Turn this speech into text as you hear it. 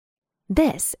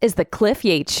This is the Cliff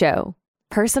Yates Show.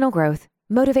 Personal growth,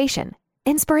 motivation,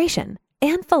 inspiration,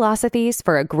 and philosophies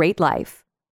for a great life.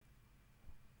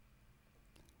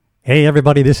 Hey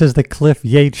everybody, this is the Cliff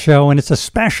Yates Show, and it's a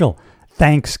special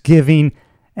Thanksgiving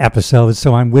episode.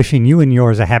 So I'm wishing you and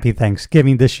yours a happy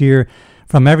Thanksgiving this year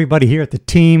from everybody here at the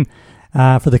team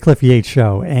for the Cliff Yates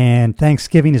Show. And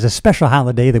Thanksgiving is a special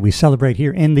holiday that we celebrate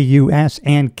here in the U.S.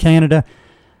 and Canada,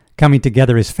 coming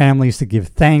together as families to give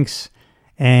thanks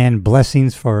and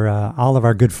blessings for all of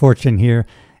our good fortune here.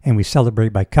 And we celebrate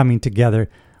by coming together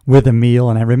with a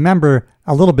meal. And I remember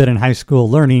a little bit in high school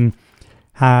learning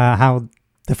how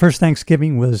the first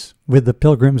Thanksgiving was with the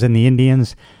Pilgrims and the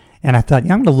Indians. And I thought, I'm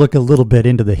going to look a little bit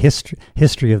into the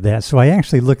history of that. So I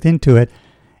actually looked into it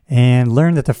and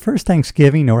learned that the first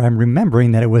Thanksgiving, or I'm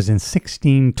remembering that it was in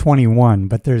 1621,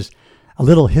 but there's a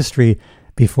little history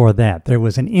before that. There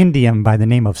was an Indian by the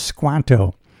name of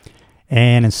Squanto.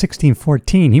 And in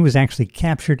 1614, he was actually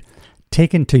captured,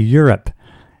 taken to Europe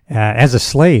as a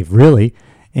slave, really.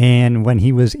 And when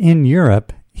he was in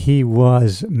Europe, he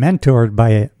was mentored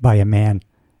by a man.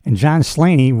 And John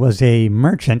Slaney was a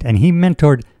merchant, and he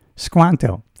mentored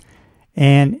Squanto.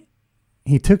 And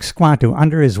he took Squanto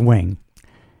under his wing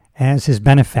as his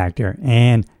benefactor.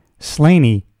 And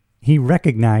Slaney, he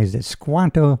recognized that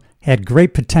Squanto had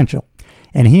great potential,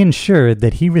 and he ensured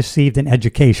that he received an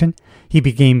education. He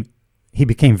became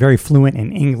very fluent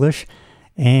in English,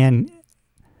 and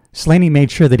Slaney made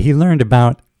sure that he learned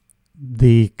about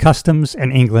the customs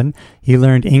in England. He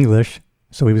learned English,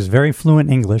 so he was very fluent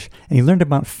in English, and he learned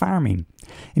about farming,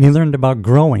 and he learned about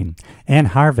growing and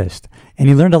harvest, and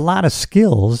he learned a lot of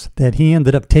skills that he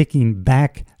ended up taking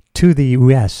back to the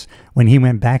U.S. when he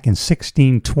went back in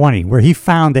 1620, where he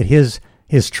found that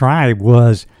his tribe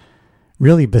was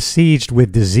really besieged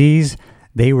with disease.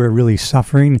 They were really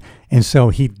suffering, and so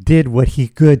he did what he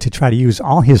could to try to use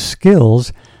all his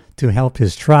skills to help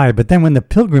his tribe. But then when the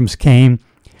Pilgrims came,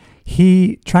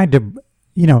 he tried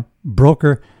to,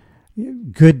 broker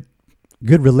good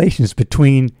relations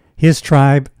between his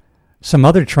tribe, some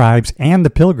other tribes, and the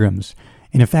Pilgrims.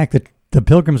 And in fact, the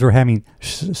Pilgrims were having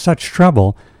such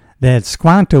trouble that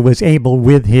Squanto was able,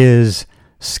 with his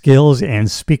skills and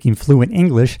speaking fluent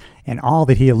English and all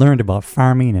that he had learned about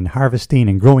farming and harvesting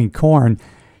and growing corn,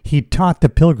 he taught the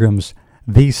Pilgrims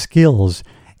these skills.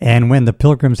 And when the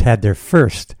Pilgrims had their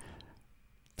first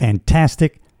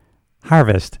fantastic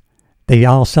harvest, they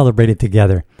all celebrated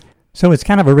together. So it's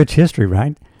kind of a rich history,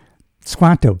 right?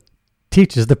 Squanto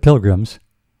teaches the Pilgrims.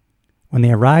 When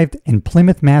they arrived in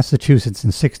Plymouth, Massachusetts in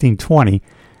 1620,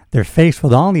 they're faced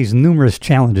with all these numerous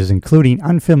challenges, including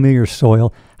unfamiliar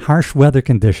soil, harsh weather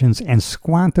conditions, and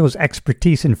Squanto's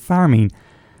expertise in farming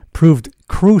proved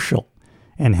crucial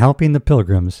in helping the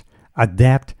Pilgrims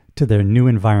adapt to their new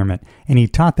environment. And he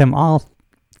taught them all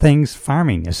things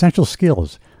farming, essential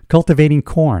skills, cultivating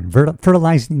corn,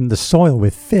 fertilizing the soil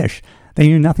with fish. They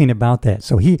knew nothing about that.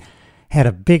 So he had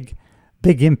a big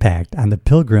impact on the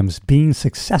Pilgrims being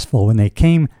successful when they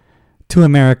came to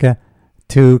America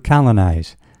to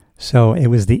colonize. So it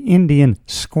was the Indian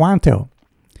Squanto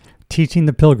teaching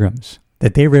the Pilgrims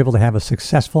that they were able to have a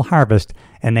successful harvest,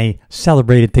 and they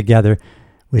celebrated together,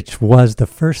 which was the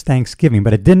first Thanksgiving.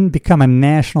 But it didn't become a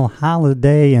national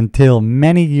holiday until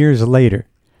many years later.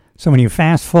 So when you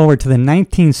fast forward to the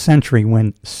 19th century,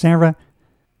 when Sarah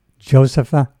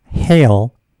Josepha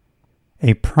Hale,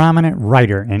 a prominent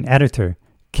writer and editor,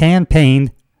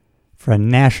 campaigned for a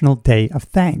National Day of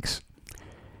Thanks.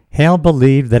 Hale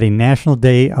believed that a National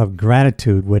Day of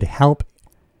Gratitude would help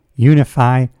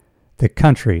unify the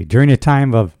country during a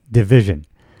time of division.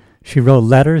 She wrote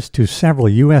letters to several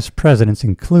U.S. presidents,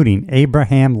 including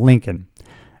Abraham Lincoln,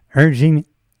 urging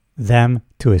them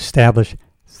to establish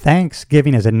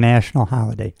Thanksgiving as a national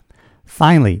holiday.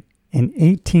 Finally, in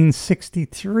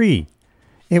 1863,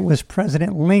 it was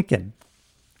President Lincoln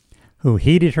who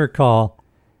heeded her call,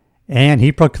 and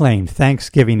he proclaimed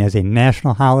Thanksgiving as a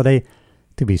national holiday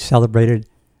to be celebrated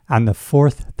on the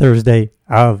fourth Thursday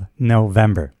of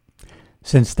November.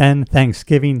 Since then,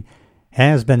 Thanksgiving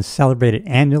has been celebrated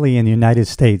annually in the United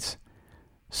States,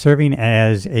 serving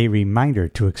as a reminder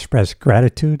to express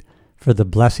gratitude for the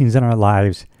blessings in our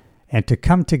lives and to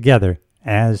come together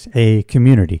as a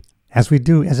community, as we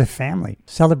do as a family,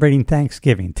 celebrating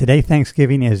Thanksgiving. Today,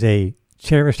 Thanksgiving is a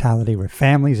cherished holiday where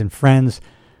families and friends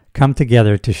come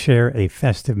together to share a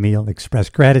festive meal, express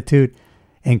gratitude,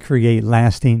 and create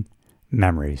lasting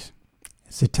memories.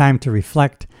 It's a time to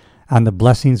reflect on the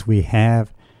blessings we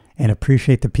have and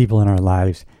appreciate the people in our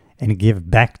lives and give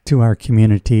back to our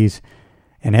communities.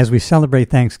 And as we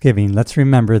celebrate Thanksgiving, let's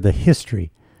remember the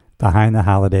history behind the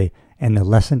holiday and the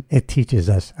lesson it teaches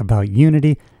us about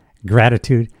unity,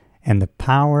 gratitude, and the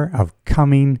power of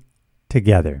coming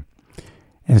together.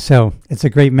 And so it's a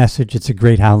great message. It's a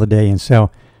great holiday. And so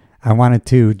I wanted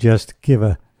to just give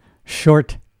a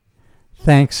short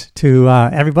thanks to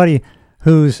everybody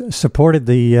who's supported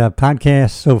the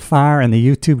podcast so far and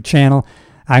the YouTube channel.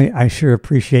 I sure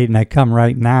appreciate it, and I come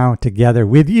right now together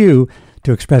with you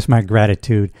to express my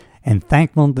gratitude and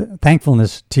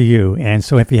thankfulness to you. And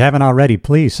so if you haven't already,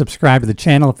 please subscribe to the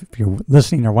channel if you're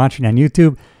listening or watching on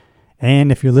YouTube.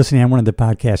 And if you're listening on one of the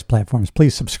podcast platforms,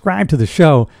 please subscribe to the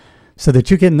show so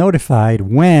that you get notified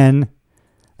when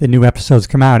the new episodes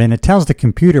come out. And it tells the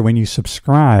computer when you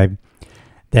subscribe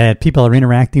that people are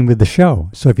interacting with the show.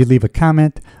 So if you leave a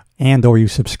comment and or you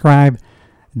subscribe,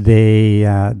 the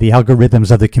algorithms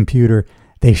of the computer,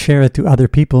 they share it to other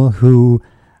people who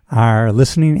are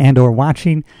listening and or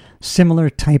watching similar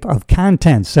type of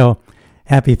content. So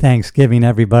happy Thanksgiving,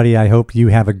 everybody. I hope you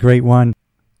have a great one.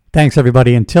 Thanks,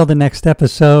 everybody. Until the next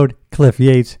episode, Cliff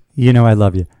Yates, you know I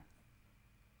love you.